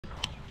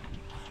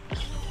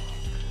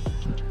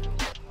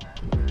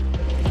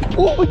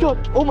Oh my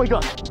god! Oh my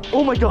god!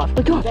 Oh my god!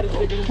 My god!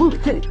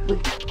 Luke, get it!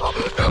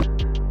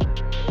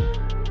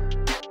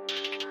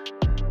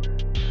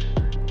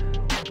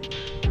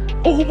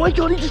 Oh my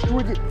god, he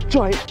destroyed it!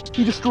 Giant!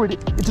 He destroyed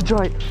it! It's a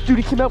giant! Dude,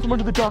 he came out from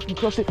under the dock and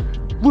crushed it!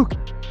 Luke!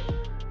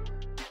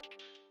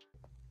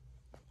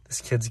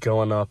 This kid's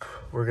going up.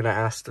 We're gonna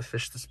ask to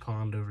fish this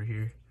pond over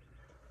here.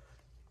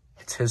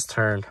 It's his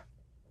turn.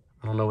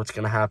 I don't know what's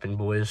gonna happen,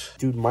 boys.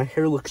 Dude, my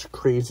hair looks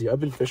crazy. I've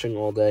been fishing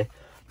all day.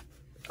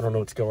 I don't know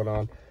what's going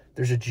on.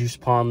 There's a juice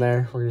pond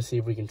there. We're gonna see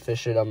if we can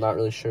fish it. I'm not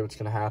really sure what's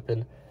gonna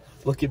happen.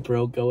 Look at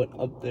bro going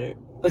up there.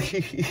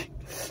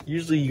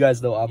 Usually you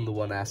guys know I'm the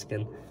one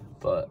asking,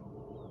 but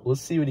we'll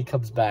see when he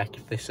comes back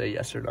if they say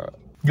yes or not.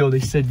 Yo, they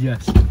said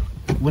yes.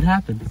 What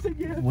happened?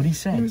 Yeah. What'd he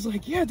say? He was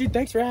like, yeah, dude,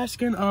 thanks for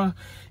asking.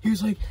 He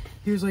was like,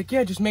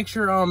 yeah, just make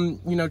sure,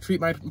 you know, treat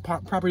my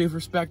property with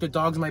respect. The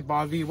dogs might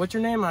bother you. What's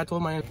your name? I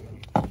told my name.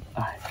 All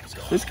right, let's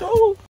go. Let's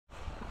go.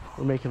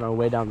 We're making our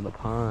way down to the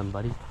pond,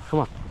 buddy. Come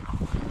on.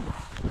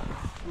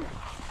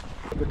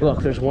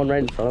 Look, there's one right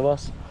in front of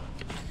us.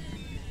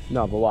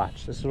 No, but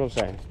watch. This is what I'm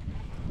saying.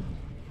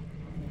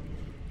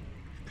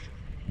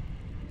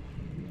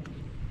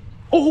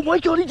 Oh my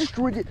god, he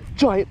destroyed it.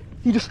 Giant.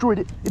 He destroyed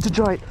it. It's a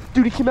giant.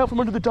 Dude, he came out from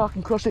under the dock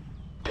and crushed it.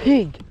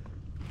 Pig.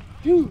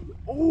 Dude.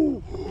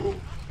 Oh.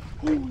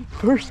 Holy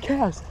first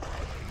cast.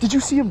 Did you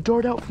see him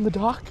dart out from the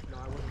dock? No,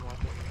 I wouldn't watch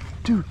it.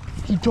 Dude,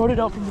 he darted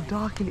out from the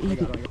dock and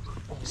ate it.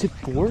 Is it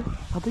 4?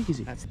 How big is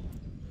he?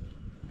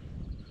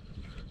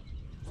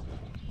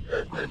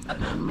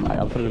 Alright,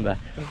 I'll put it in back.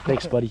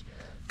 Thanks, buddy.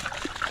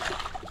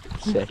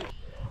 Sick.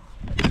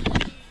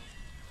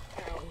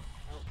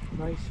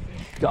 Nice.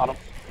 Got him.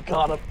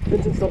 Got him.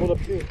 Vincent stumbled up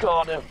too.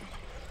 Got him.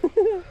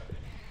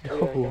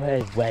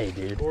 No way,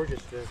 dude.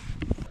 Gorgeous fish.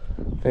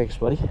 Thanks,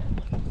 buddy.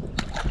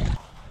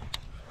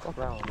 Fuck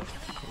around.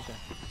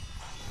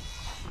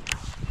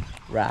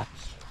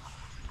 Wraps.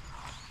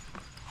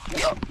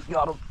 Yep,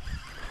 got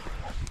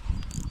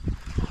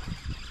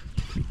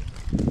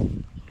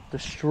him.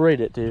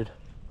 Destroyed it, dude.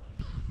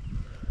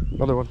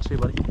 Another one. See you,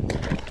 buddy.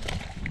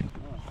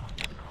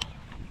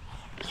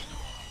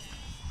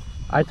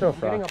 I'd throw a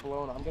frog. I'm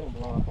getting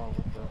blown up on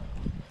with the...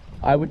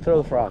 I would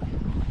throw the frog.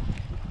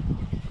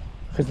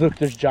 Because look,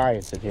 there's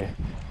giants in here.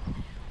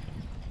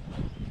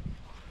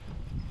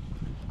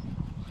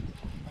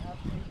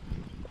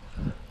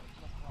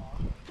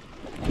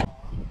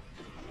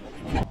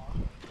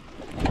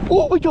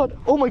 Oh my god!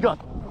 Oh my god!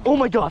 Oh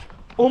my god!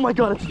 Oh my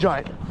god, it's a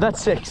giant.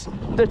 That's 6.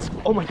 That's,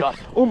 oh my god.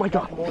 Oh my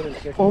god.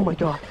 Oh my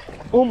god.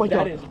 Oh my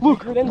god.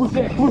 Luke, Luke,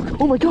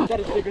 Luke, oh my god.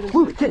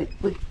 Luke, get it.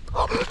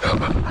 Oh,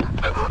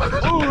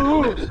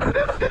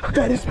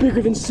 that is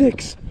bigger than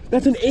 6.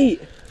 That's an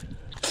 8.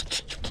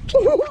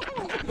 Oh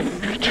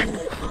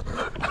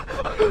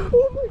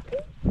my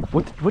god.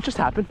 What just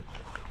happened?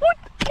 What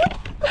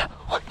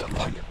the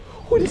fuck?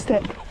 What is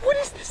that? What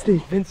is this thing?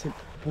 Vincent,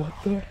 what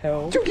the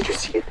hell? Dude, did you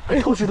see it?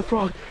 I told you the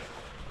frog.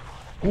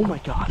 Oh my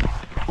god.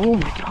 Oh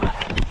my god.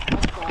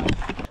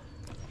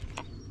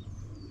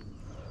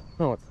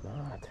 No, it's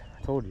not.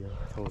 I told you.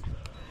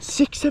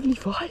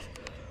 675?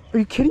 Are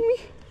you kidding me?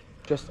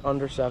 Just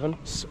under 7?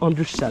 It's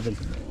under 7.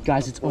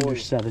 Guys, it's under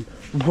 7.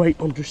 Right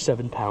under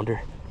 7-pounder.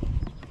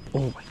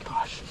 Oh my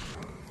gosh.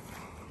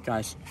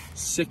 Guys,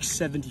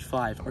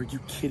 675. Are you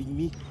kidding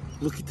me?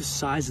 Look at the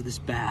size of this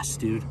bass,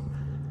 dude.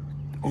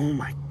 Oh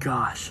my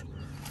gosh.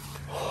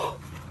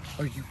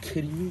 Are you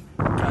kidding me?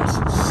 Guys,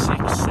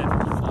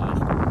 675.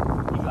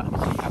 You got me.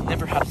 I've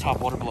never had a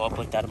topwater blow up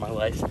like that in my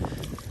life.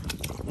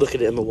 Look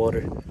at it in the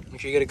water. Make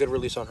sure you get a good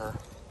release on her.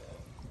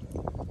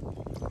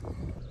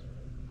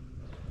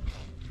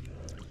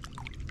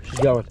 She's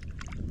going.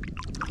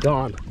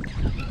 Gone.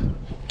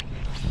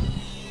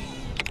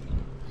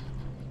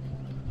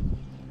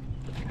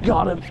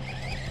 Got him.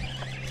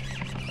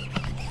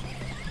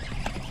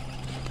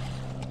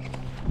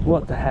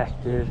 What the heck,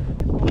 dude?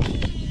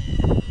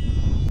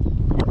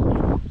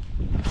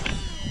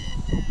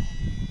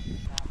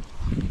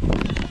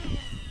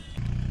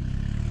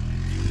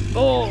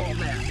 Oh,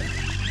 man.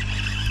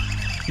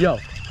 Yo,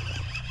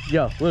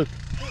 Luke.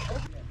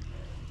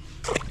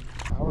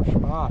 Our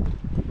spot.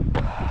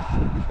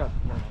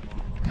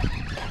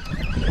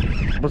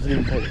 Wasn't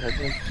even paying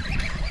attention.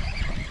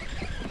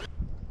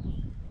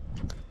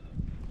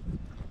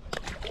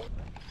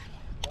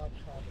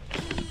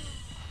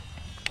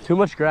 Too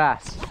much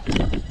grass.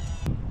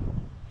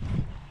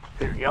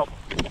 There we go.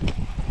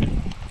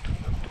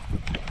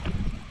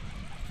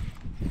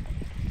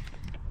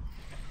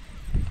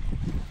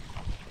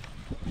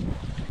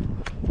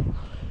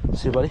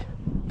 See you, buddy.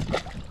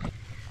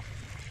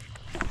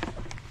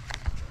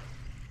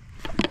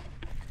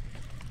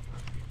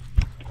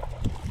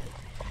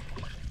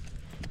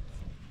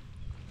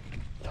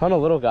 Ton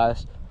of little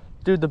guys.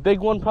 Dude, the big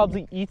one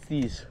probably eats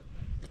these.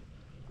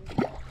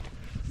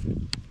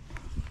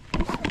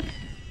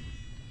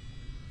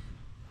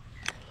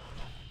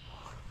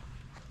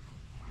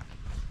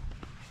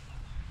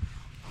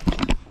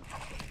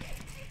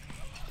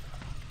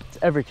 It's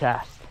every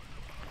cast.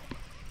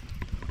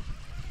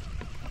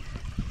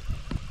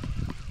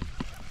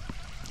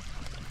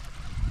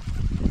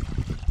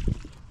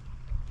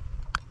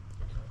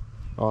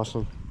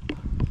 Awesome.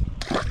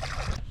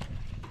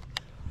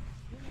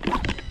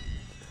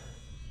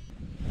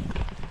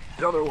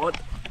 Another one.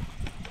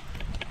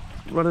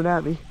 Running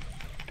at me.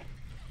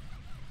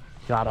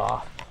 Got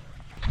off.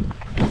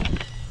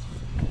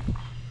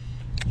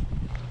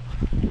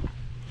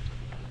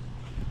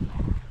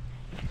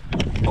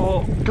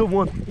 Oh, good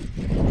one.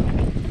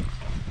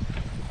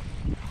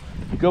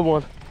 Good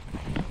one.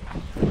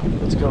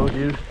 Let's go,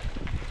 dude.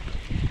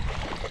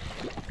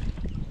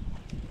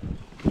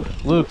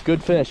 Luke,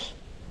 good fish.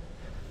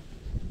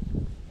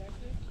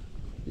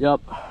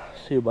 Yep.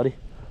 See you, buddy.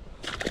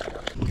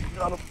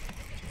 Got him.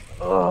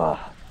 Ugh.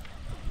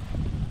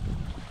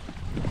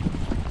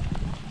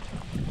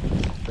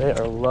 They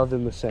are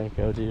loving the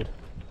Senko, dude.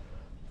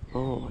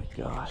 Oh my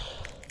gosh.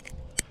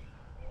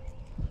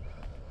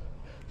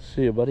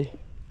 See you, buddy.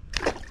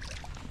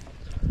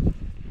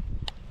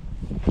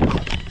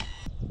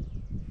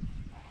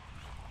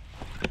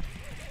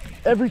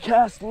 Every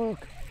cast,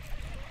 Luke.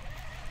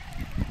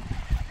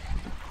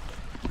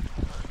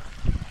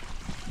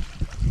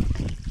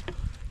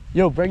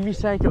 Yo, bring me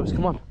Senkos,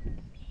 come on.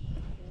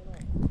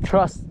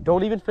 Trust,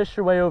 don't even fish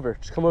your way over.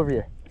 Just come over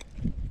here.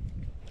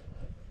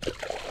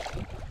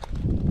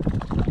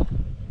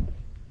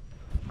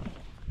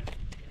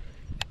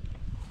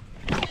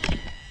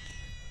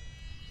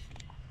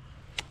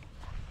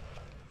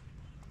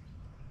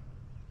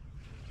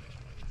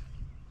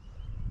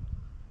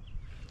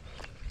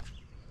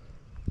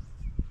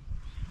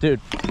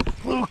 Dude,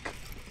 Luke.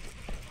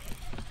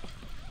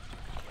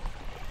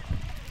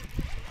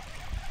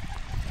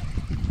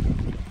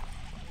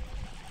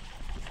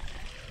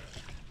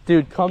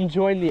 Dude, come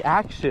join the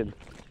action.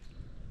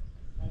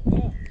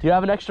 Do you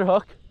have an extra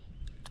hook?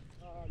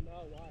 No,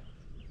 why?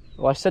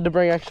 Well, I said to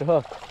bring extra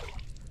hook. For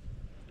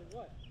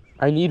what?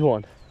 I need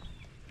one.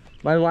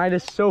 My line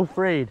is so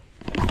frayed.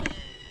 Huh?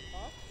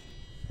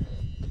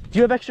 Do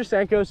you have extra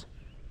Senkos?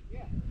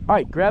 Yeah. All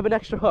right, grab an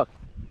extra hook.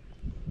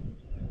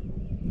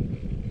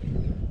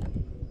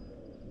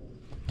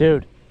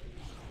 Dude,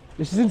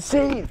 this is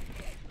insane.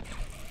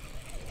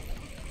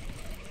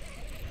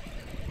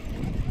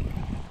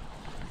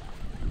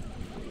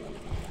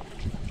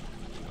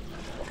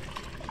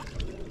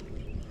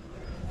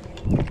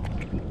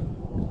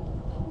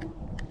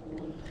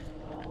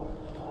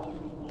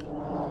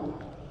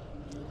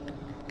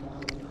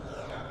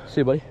 See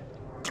you, buddy.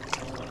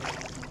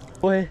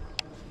 Boy.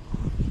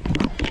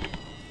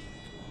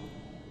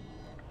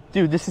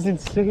 Dude, this is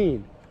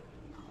insane.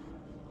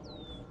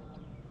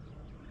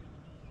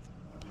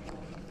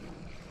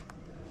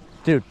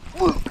 Dude,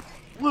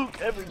 Luke,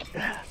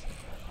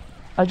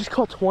 I just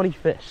caught 20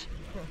 fish.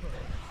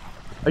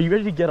 Are you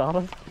ready to get on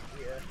them?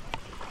 Yeah.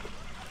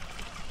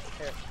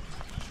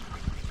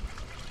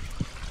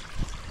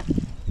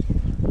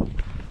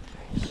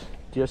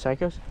 Do you have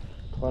Senkos?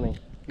 Plenty.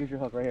 Here's your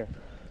hook right here.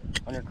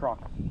 On your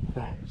crock.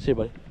 All right, see you,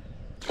 buddy.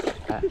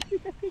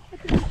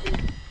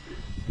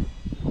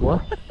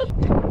 What?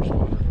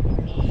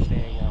 We're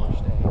staying now, we're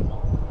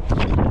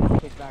staying.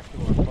 Take back to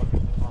our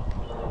fucking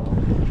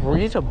pond. We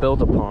need to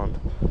build a pond.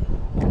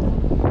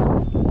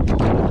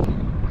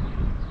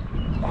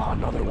 Oh,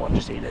 another one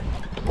just ate it.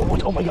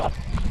 Oh my god,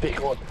 big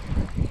one.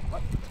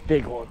 What?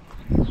 Big one.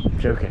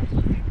 Joking.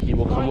 He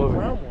will come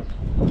over.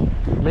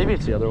 One. Maybe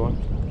it's the other one.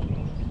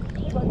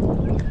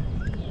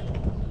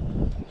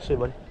 See you,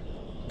 buddy.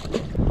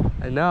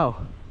 I know.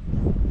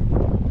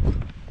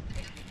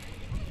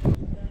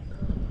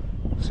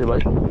 See you,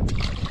 buddy.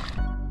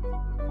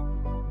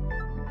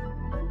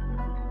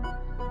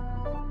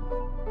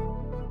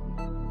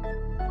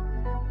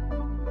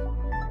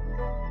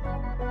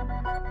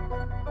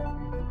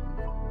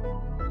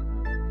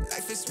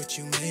 Life is what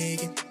you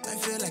make it. I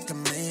feel like a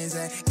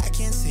amazing. I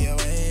can't see a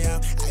way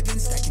out. I've been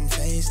stacking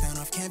face down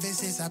off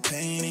canvases I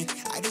painted.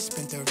 I just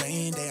spent the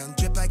rain day on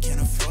drip I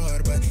can't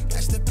afford, but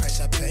that's the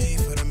price I pay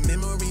for the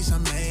memories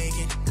I'm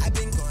making. I've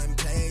been going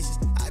places.